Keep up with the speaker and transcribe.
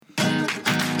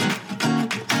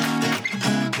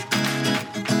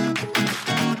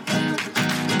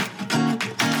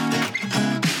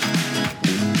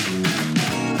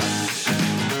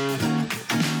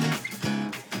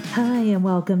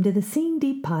welcome to the Seeing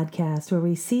Deep podcast, where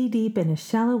we see deep in a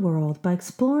shallow world by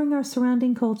exploring our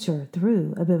surrounding culture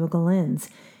through a biblical lens.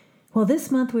 Well,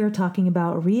 this month we are talking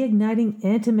about reigniting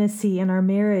intimacy in our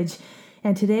marriage,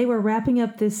 and today we're wrapping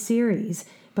up this series.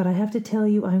 But I have to tell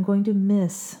you, I'm going to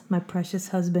miss my precious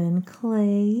husband,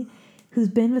 Clay, who's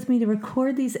been with me to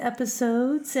record these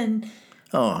episodes. And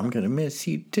I'm going to miss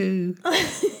you too.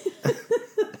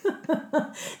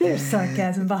 There's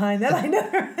sarcasm behind that. I know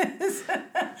there is.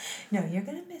 No, you're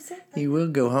going to miss it. You will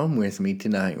go home with me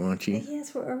tonight, won't you?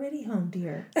 Yes, we're already home,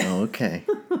 dear. Oh, okay.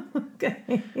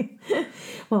 Okay.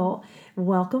 Well,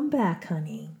 welcome back,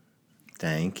 honey.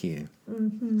 Thank you.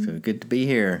 Mm-hmm. So good to be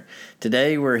here.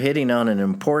 Today we're hitting on an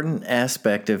important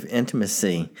aspect of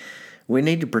intimacy. We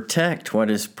need to protect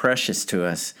what is precious to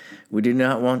us. We do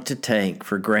not want to take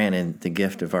for granted the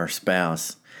gift of our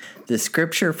spouse. The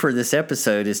scripture for this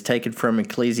episode is taken from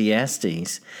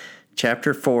Ecclesiastes,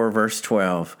 chapter 4, verse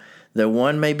 12. Though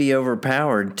one may be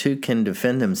overpowered, two can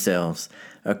defend themselves.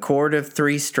 A cord of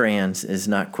 3 strands is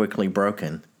not quickly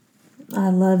broken. I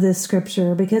love this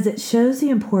scripture because it shows the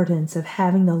importance of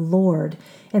having the Lord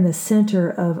in the center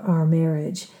of our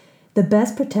marriage. The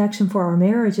best protection for our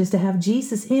marriage is to have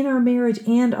Jesus in our marriage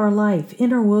and our life,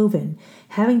 interwoven,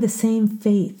 having the same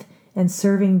faith and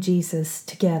serving Jesus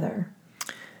together.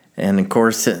 And of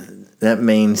course, that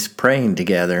means praying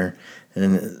together.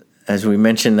 And as we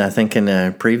mentioned, I think in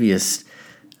a previous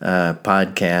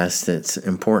podcast, it's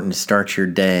important to start your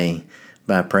day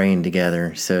by praying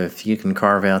together. So if you can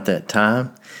carve out that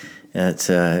time,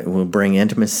 it will bring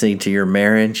intimacy to your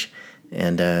marriage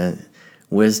and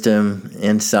wisdom,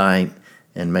 insight,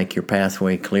 and make your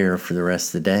pathway clear for the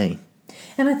rest of the day.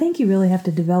 And I think you really have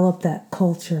to develop that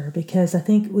culture because I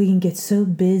think we can get so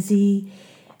busy.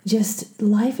 Just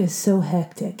life is so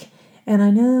hectic. And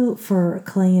I know for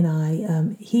Clay and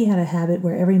I, he had a habit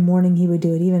where every morning he would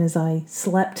do it, even as I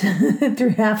slept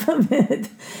through half of it.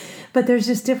 But there's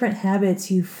just different habits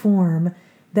you form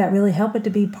that really help it to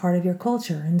be part of your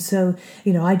culture. And so,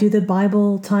 I do the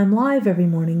Bible Time Live every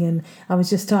morning. And I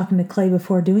was just talking to Clay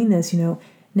before doing this,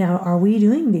 now are we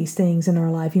doing these things in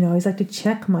our life? I always like to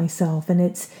check myself. And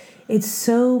it's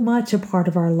so much a part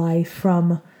of our life,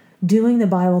 from doing the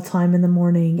Bible time in the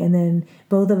morning and then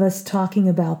both of us talking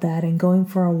about that and going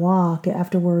for a walk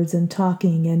afterwards and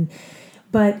talking.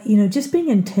 But just being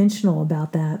intentional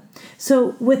about that.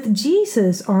 So with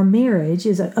Jesus, our marriage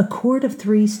is a cord of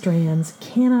 3 strands,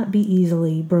 cannot be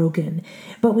easily broken,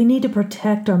 but we need to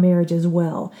protect our marriage as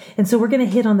well. And so we're going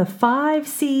to hit on the 5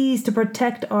 C's to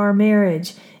protect our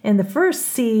marriage. And the first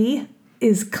C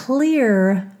is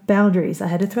clear boundaries. I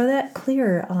had to throw that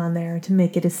clear on there to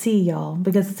make it a C, y'all,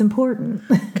 because it's important.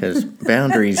 Because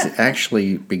boundaries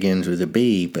actually begins with a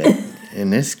B, but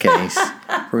in this case,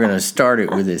 we're going to start it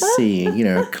with a C.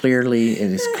 Clearly,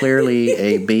 it is clearly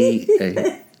a B.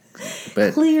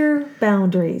 But clear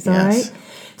boundaries, all right?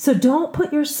 So don't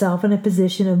put yourself in a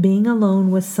position of being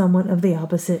alone with someone of the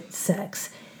opposite sex.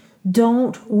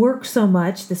 Don't work so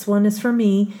much, this one is for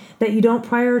me, that you don't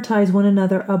prioritize one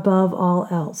another above all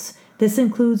else. This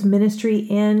includes ministry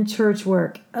and church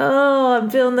work. Oh, I'm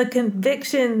feeling the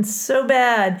conviction so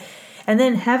bad. And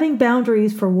then having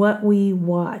boundaries for what we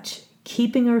watch.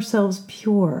 Keeping ourselves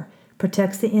pure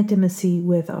protects the intimacy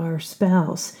with our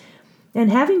spouse.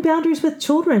 And having boundaries with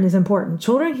children is important.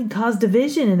 Children can cause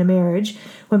division in a marriage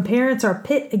when parents are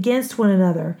pit against one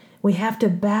another. We have to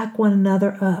back one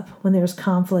another up when there's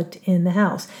conflict in the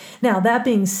house. Now, that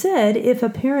being said, if a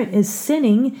parent is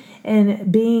sinning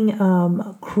and being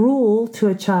cruel to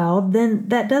a child, then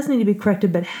that does need to be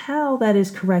corrected. But how that is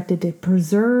corrected to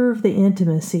preserve the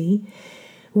intimacy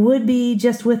would be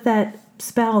just with that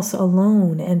spouse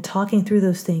alone and talking through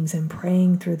those things and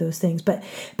praying through those things. But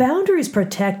boundaries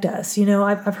protect us.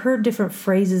 I've heard different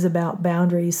phrases about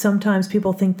boundaries. Sometimes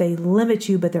people think they limit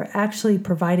you, but they're actually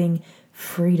providing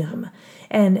freedom.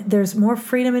 And there's more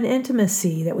freedom and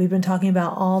intimacy that we've been talking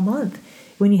about all month.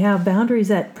 When you have boundaries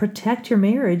that protect your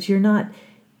marriage, you're not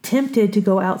tempted to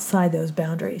go outside those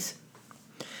boundaries.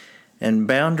 And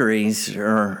boundaries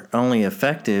are only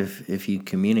effective if you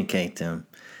communicate them.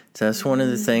 So that's one of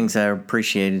the things I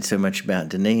appreciated so much about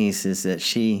Denise, is that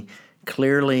she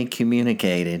clearly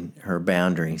communicated her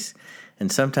boundaries.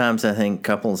 And sometimes I think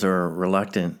couples are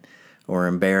reluctant or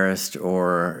embarrassed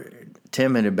or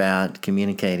timid about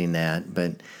communicating that.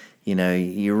 But,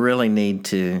 you really need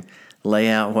to lay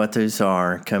out what those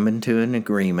are, come into an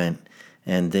agreement,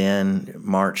 and then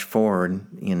march forward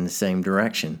in the same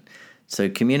direction. So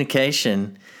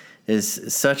communication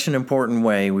is such an important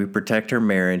way we protect our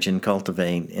marriage and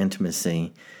cultivate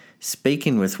intimacy.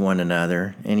 Speaking with one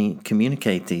another and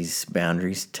communicate these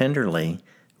boundaries tenderly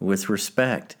with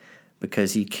respect.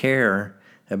 because you care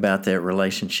about that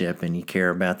relationship and you care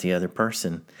about the other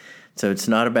person. So it's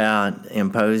not about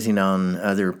imposing on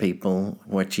other people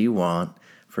what you want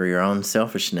for your own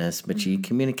selfishness, but you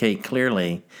communicate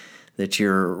clearly that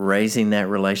you're raising that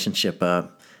relationship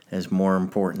up as more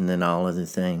important than all other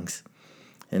things.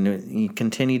 And you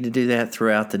continue to do that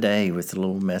throughout the day with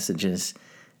little messages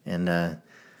and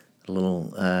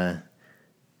little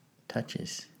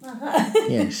touches.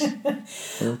 Yes,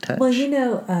 little touch. Well,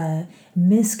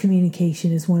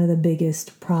 miscommunication is one of the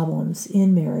biggest problems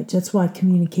in marriage. That's why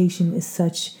communication is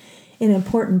such an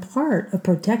important part of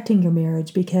protecting your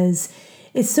marriage, because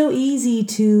it's so easy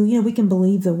to, we can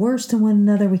believe the worst in one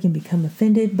another, we can become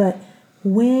offended, but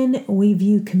when we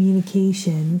view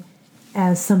communication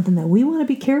as something that we want to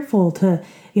be careful to,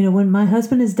 when my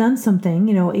husband has done something,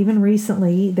 even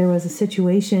recently there was a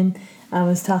situation I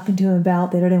was talking to him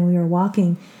about the other day when we were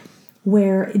walking,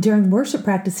 where during worship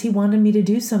practice he wanted me to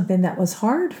do something that was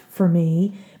hard for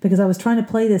me because I was trying to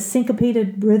play this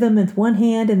syncopated rhythm with one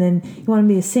hand, and then he wanted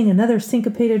me to sing another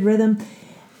syncopated rhythm,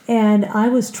 and I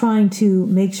was trying to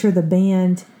make sure the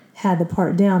band had the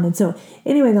part down. And so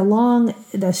anyway,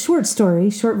 the short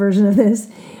version of this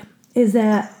is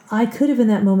that I could have in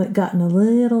that moment gotten a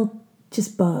little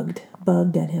just bugged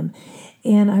at him.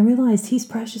 And I realized he's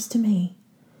precious to me.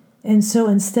 And so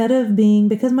instead of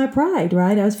because my pride,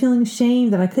 right? I was feeling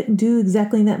ashamed that I couldn't do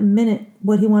exactly in that minute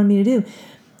what he wanted me to do.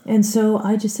 And so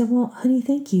I just said, well, honey,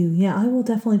 thank you. Yeah, I will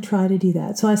definitely try to do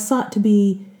that. So I sought to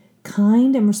be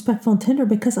kind and respectful and tender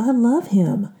because I love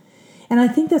him. And I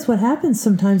think that's what happens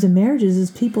sometimes in marriages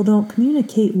is people don't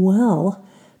communicate well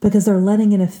because they're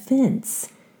letting an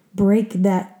offense break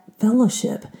that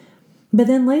fellowship. But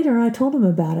then later I told him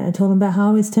about it. I told him about how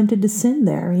I was tempted to sin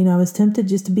there. I was tempted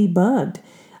just to be bugged.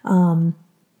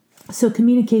 So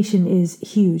communication is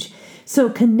huge. So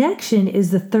connection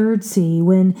is the third C.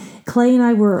 When Clay and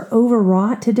I were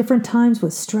overwrought at different times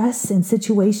with stress and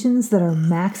situations that are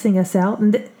maxing us out,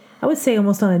 and I would say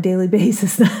almost on a daily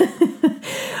basis,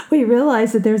 we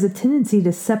realized that there's a tendency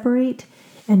to separate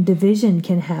and division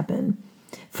can happen.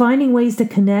 Finding ways to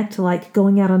connect, like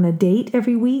going out on a date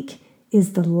every week,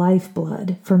 is the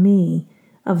lifeblood for me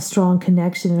of strong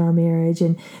connection in our marriage,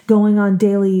 and going on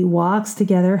daily walks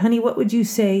together. Honey, what would you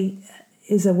say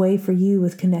is a way for you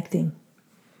with connecting?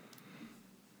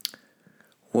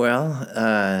 Well,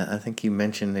 I think you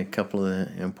mentioned a couple of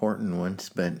the important ones,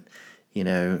 but,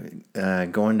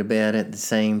 going to bed at the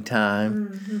same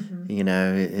time,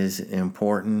 is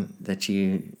important that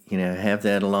you have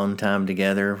that alone time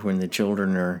together when the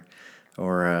children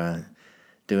are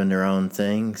doing their own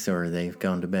things or they've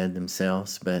gone to bed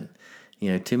themselves. But,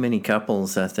 too many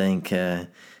couples, I think,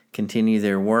 continue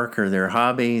their work or their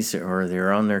hobbies or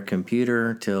they're on their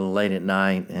computer till late at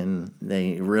night, and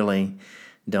they really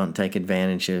don't take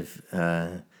advantage of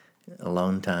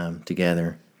alone time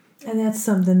together. And that's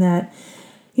something that,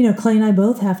 Clay and I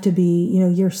both have to be,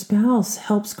 your spouse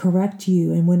helps correct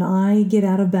you. And when I get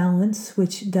out of balance,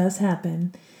 which does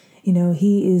happen,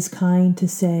 he is kind to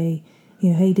say,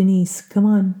 hey, Denise, come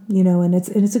on, and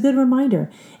it's a good reminder.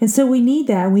 And so we need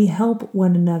that. We help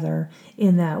one another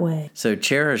in that way. So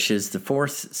cherish is the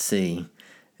fourth C.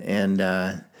 And,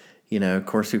 of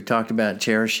course, we've talked about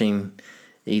cherishing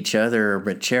each other,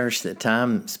 but cherish the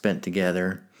time spent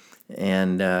together.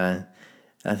 And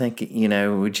I think,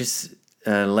 we just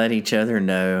let each other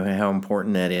know how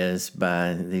important that is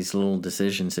by these little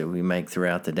decisions that we make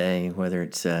throughout the day, whether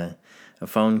it's a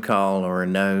phone call or a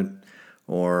note,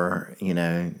 or,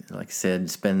 like I said,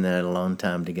 spend that alone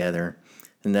time together.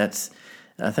 And that's,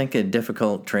 I think, a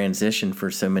difficult transition for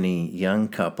so many young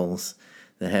couples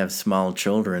that have small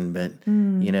children. But,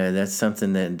 that's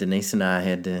something that Denise and I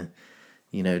had to,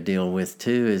 deal with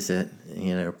too, is that,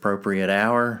 appropriate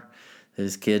hour,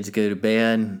 those kids go to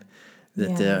bed,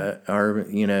 that our,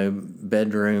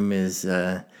 bedroom is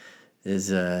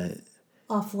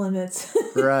off limits.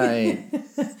 Right.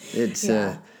 It's,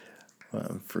 well,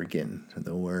 I'm forgetting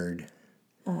the word.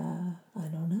 I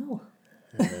don't know.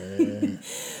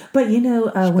 But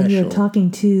when you're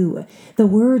talking to the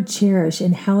word cherish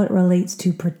and how it relates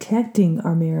to protecting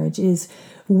our marriage is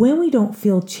when we don't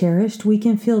feel cherished, we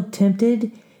can feel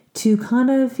tempted to kind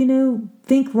of,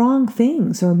 think wrong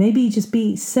things or maybe just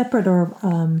be separate or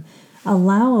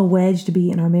allow a wedge to be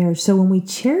in our marriage. So when we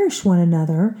cherish one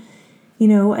another,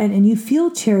 and you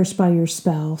feel cherished by your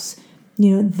spouse,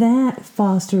 that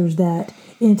fosters that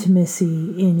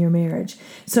intimacy in your marriage.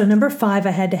 So number 5,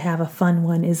 I had to have a fun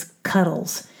one, is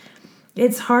cuddles.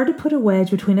 It's hard to put a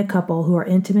wedge between a couple who are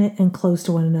intimate and close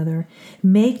to one another.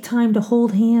 Make time to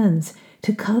hold hands,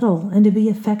 to cuddle, and to be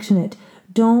affectionate.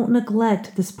 Don't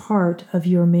neglect this part of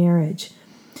your marriage.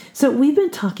 So we've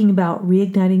been talking about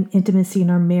reigniting intimacy in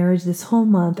our marriage this whole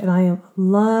month, and I have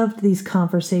loved these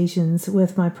conversations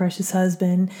with my precious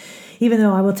husband, even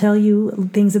though I will tell you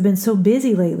things have been so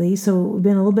busy lately, so we've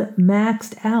been a little bit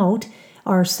maxed out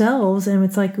ourselves, and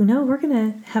it's like, no, we're going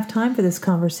to have time for this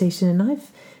conversation, and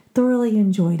I've thoroughly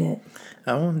enjoyed it.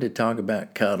 I wanted to talk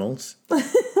about cuddles.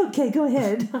 Okay, go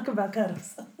ahead. Talk about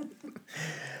cuddles.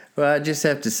 Well, I just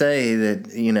have to say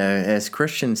that, as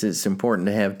Christians, it's important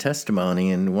to have testimony.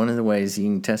 And one of the ways you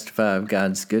can testify of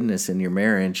God's goodness in your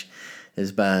marriage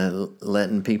is by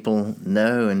letting people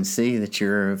know and see that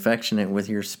you're affectionate with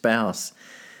your spouse.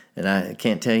 And I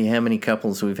can't tell you how many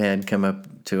couples we've had come up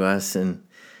to us in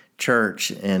church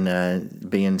and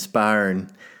be inspired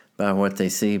by what they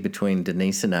see between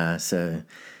Denise and I. So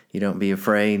you don't be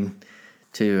afraid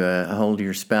to hold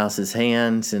your spouse's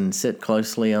hands and sit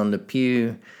closely on the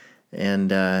pew and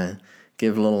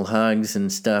give little hugs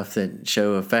and stuff that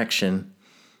show affection,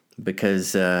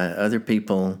 because other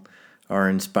people are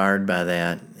inspired by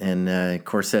that. And, of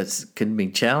course, that could be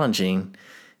challenging,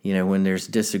 when there's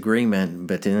disagreement.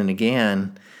 But then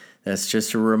again, that's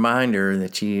just a reminder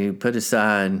that you put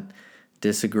aside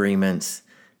disagreements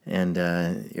and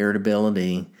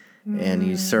irritability, and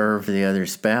you serve the other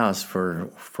spouse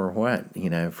for what?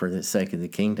 For the sake of the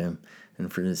kingdom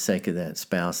and for the sake of that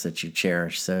spouse that you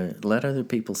cherish. So let other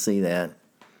people see that.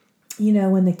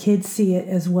 When the kids see it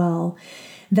as well,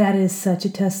 that is such a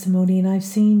testimony. And I've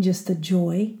seen just the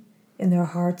joy in their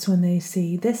hearts when they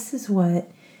see this is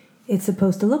what it's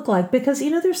supposed to look like. Because,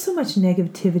 there's so much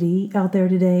negativity out there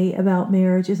today about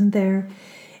marriage, isn't there?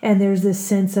 And there's this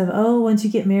sense of, once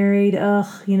you get married,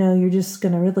 you're just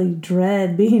going to really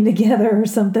dread being together or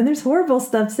something. There's horrible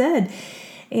stuff said.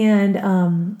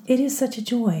 And it is such a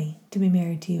joy to be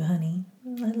married to you, honey.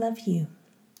 I love you.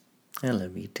 I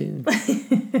love you too.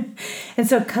 And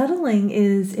so cuddling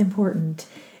is important,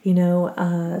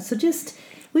 so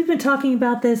we've been talking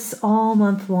about this all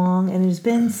month long, and it has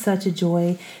been such a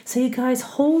joy. So you guys,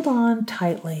 hold on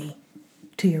tightly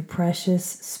to your precious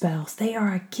spouse. They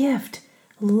are a gift.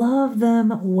 Love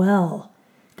them well.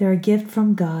 They're a gift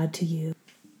from God to you.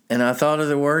 And I thought of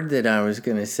the word that I was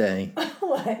going to say.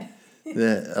 What?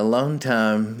 The alone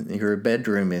time, your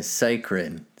bedroom is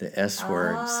sacred. The S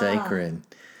word, sacred.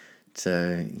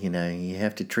 So, you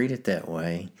have to treat it that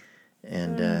way.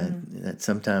 And that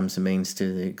sometimes means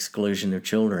to the exclusion of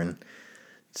children.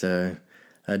 So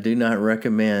I do not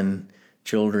recommend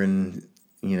children,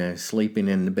 sleeping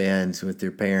in the beds with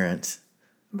their parents.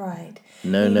 Right.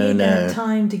 No. You need that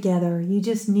time together. You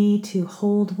just need to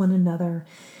hold one another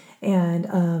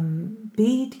and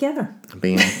be together.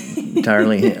 Being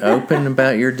entirely open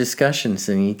about your discussions,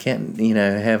 and you can't,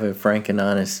 have a frank and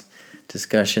honest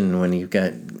discussion when you've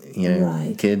got,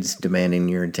 right, kids demanding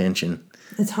your attention.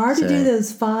 It's hard to do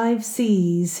those 5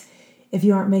 C's if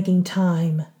you aren't making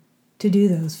time to do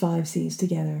those 5 C's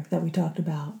together that we talked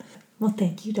about. Well,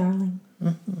 thank you, darling.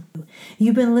 Mm-hmm.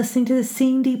 You've been listening to the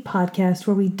Seeing Deep podcast,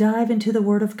 where we dive into the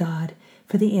Word of God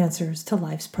for the answers to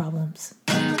life's problems.